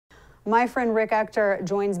My friend Rick Ector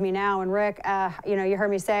joins me now. And Rick, you know, you heard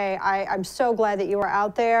me say, I'm so glad that you are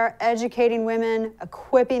out there educating women,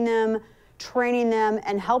 equipping them, training them,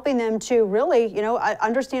 and helping them to really, you know,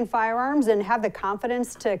 understand firearms and have the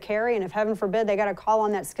confidence to carry. And if heaven forbid they got to call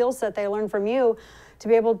on that skill set they learned from you to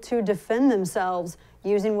be able to defend themselves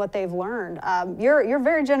using what they've learned. You're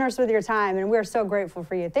very generous with your time, and we're so grateful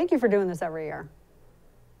for you. Thank you for doing this every year.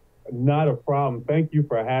 Not a problem. Thank you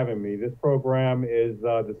for having me. This program is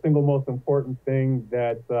the single most important thing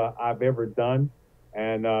that I've ever done.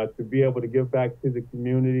 And to be able to give back to the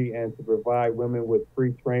community and to provide women with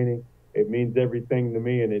free training, it means everything to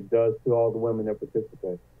me, and it does to all the women that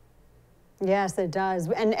participate. Yes, it does,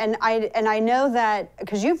 and I know that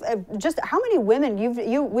because you've just how many women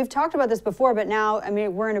we've talked about this before, but now I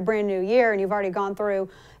mean we're in a brand new year, and you've already gone through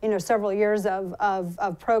several years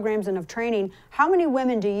of programs and of training. How many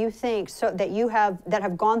women do you think that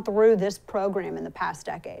have gone through this program in the past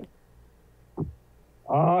decade?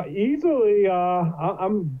 Easily,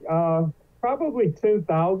 I'm probably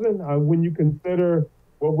 10,000 when you consider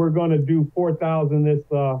what we're going to do 4,000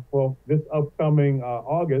 this upcoming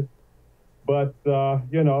August. But,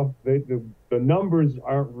 you know, the numbers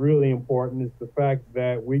aren't really important. It's the fact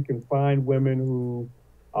that we can find women who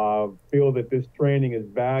feel that this training is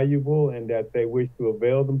valuable and that they wish to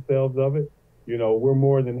avail themselves of it. You know, we're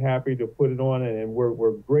more than happy to put it on, and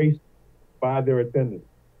we're graced by their attendance.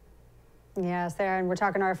 Yes, there, and we're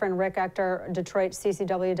talking to our friend Rick Ector,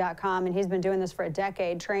 DetroitCCW.com, and he's been doing this for a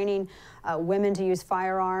decade, training women to use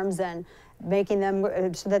firearms and making them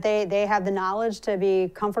so that they have the knowledge to be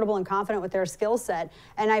comfortable and confident with their skill set.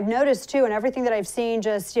 And I've noticed too, and everything that I've seen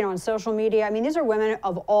just on social media, I mean, these are women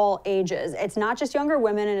of all ages. It's not just younger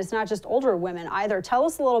women, and it's not just older women either. Tell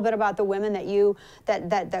us a little bit about the women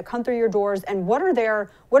that come through your doors, and what are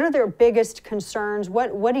their biggest concerns?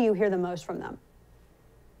 What do you hear the most from them?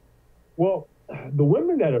 Well, the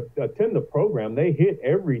women that attend the program, they hit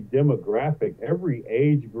every demographic, every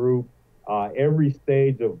age group, every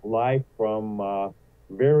stage of life, from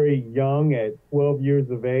very young at 12 years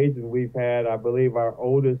of age. And we've had, I believe, our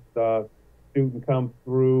oldest student come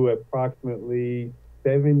through approximately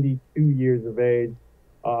 72 years of age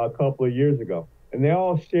a couple of years ago. And they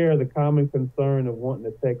all share the common concern of wanting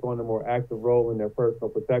to take on a more active role in their personal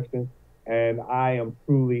protection. And I am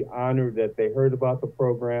truly honored that they heard about the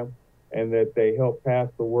program and that they helped pass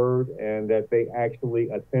the word and that they actually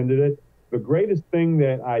attended it. The greatest thing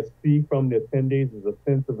that I see from the attendees is a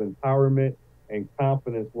sense of empowerment and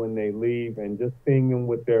confidence when they leave, and just seeing them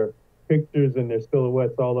with their pictures and their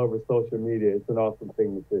silhouettes all over social media. It's an awesome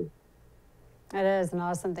thing to see. It is an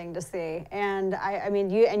awesome thing to see. And I mean,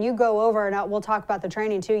 you go over, and we'll talk about the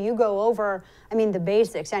training too. You go over, I mean, the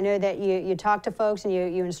basics. I know that you talk to folks and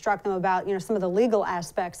you instruct them about, some of the legal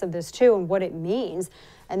aspects of this too and what it means.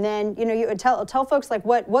 And then, you tell folks like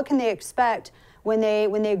what can they expect when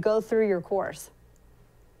they go through your course?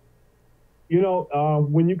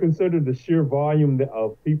 When you consider the sheer volume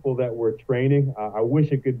of people that we're training, I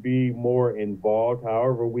wish it could be more involved.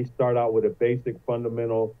 However, we start out with a basic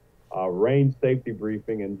fundamental range safety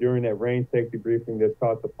briefing, and during that range safety briefing, they're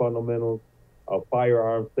taught the fundamentals of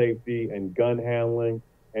firearm safety and gun handling,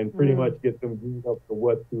 and pretty much get them geared up to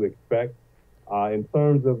what to expect. In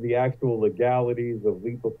terms of the actual legalities of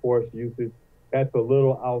lethal force usage, that's a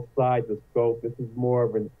little outside the scope. This is more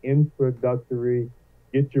of an introductory,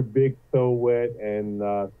 get your big toe wet and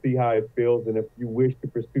see how it feels. And if you wish to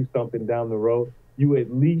pursue something down the road, you at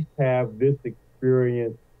least have this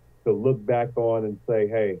experience to look back on and say,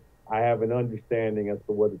 hey, I have an understanding as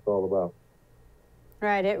to what it's all about.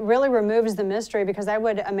 Right. It really removes the mystery, because I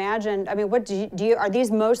would imagine, I mean, what do you are these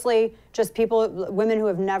mostly just women who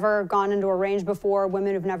have never gone into a range before,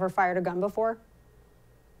 women who've never fired a gun before?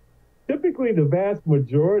 Typically, the vast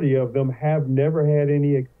majority of them have never had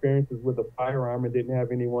any experiences with a firearm and didn't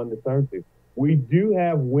have anyone to turn to. We do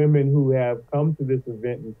have women who have come to this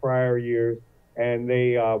event in prior years, and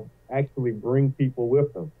they actually bring people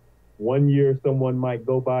with them. One year, someone might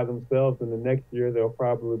go by themselves, and the next year, they'll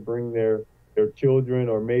probably bring their children,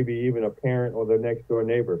 or maybe even a parent or their next door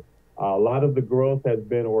neighbor. A lot of the growth has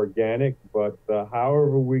been organic, but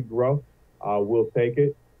however we grow, we'll take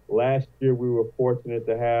it. Last year, we were fortunate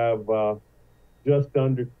to have just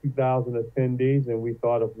under 2,000 attendees, and we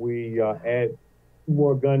thought if we add 2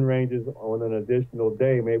 more gun ranges on an additional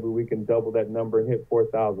day, maybe we can double that number and hit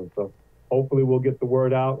 4,000. So hopefully we'll get the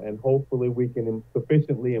word out, and hopefully we can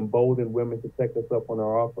sufficiently embolden women to take us up on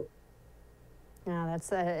our offer. Yeah,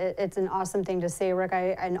 it's an awesome thing to see, Rick.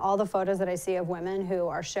 And all the photos that I see of women who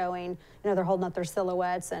are showing, they're holding up their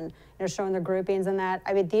silhouettes and showing their groupings and that.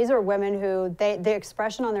 I mean, these are women who the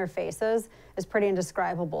expression on their faces is pretty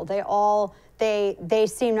indescribable. They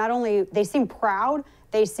seem they seem proud,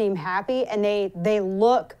 they seem happy, and they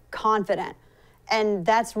look confident. And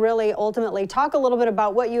that's really ultimately, talk a little bit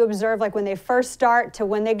about what you observe, like when they first start to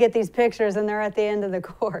when they get these pictures and they're at the end of the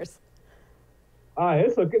course.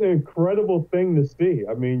 It's an incredible thing to see.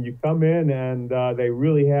 I mean, you come in and they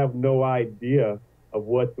really have no idea of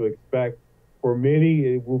what to expect. For many,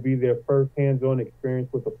 it will be their first hands-on experience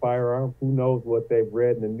with a firearm. Who knows what they've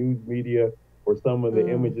read in the news media or some of the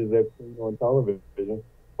images they've seen on television.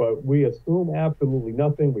 But we assume absolutely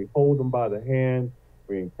nothing. We hold them by the hand.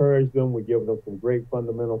 We encourage them. We give them some great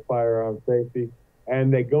fundamental firearm safety.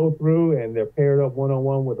 And they go through and they're paired up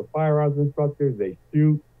one-on-one with a firearms instructor. They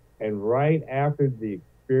shoot. And right after the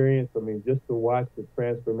experience, I mean, just to watch the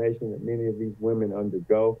transformation that many of these women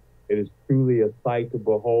undergo, it is truly a sight to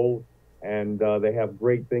behold. And they have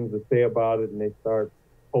great things to say about it, and they start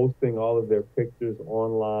posting all of their pictures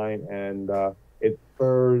online, and it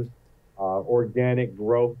spurs organic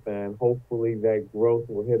growth, and hopefully that growth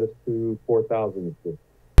will hit us to 4,000 this year.